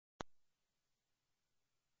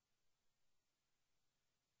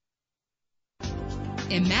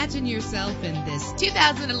Imagine yourself in this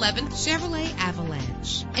 2011 Chevrolet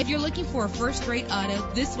Avalanche. If you're looking for a first-rate auto,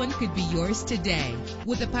 this one could be yours today.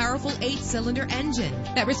 With a powerful 8-cylinder engine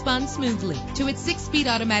that responds smoothly to its 6-speed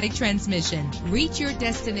automatic transmission, reach your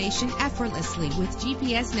destination effortlessly with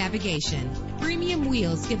GPS navigation. Premium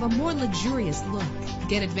wheels give a more luxurious look.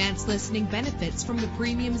 Get advanced listening benefits from the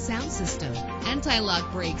premium sound system.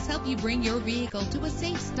 Anti-lock brakes help you bring your vehicle to a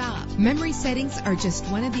safe stop. Memory settings are just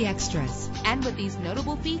one of the extras. And with these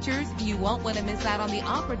notable features, you won't want to miss out on the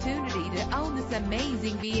opportunity to own this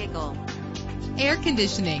amazing vehicle. Air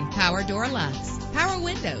conditioning, power door locks, power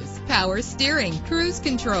windows, power steering, cruise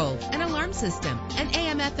control, an alarm system, an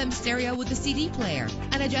AM/FM stereo with a CD player,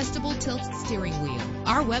 an adjustable tilt steering wheel.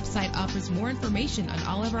 Our website offers more information on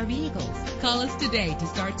all of our vehicles. Call us today to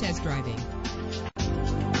start test driving.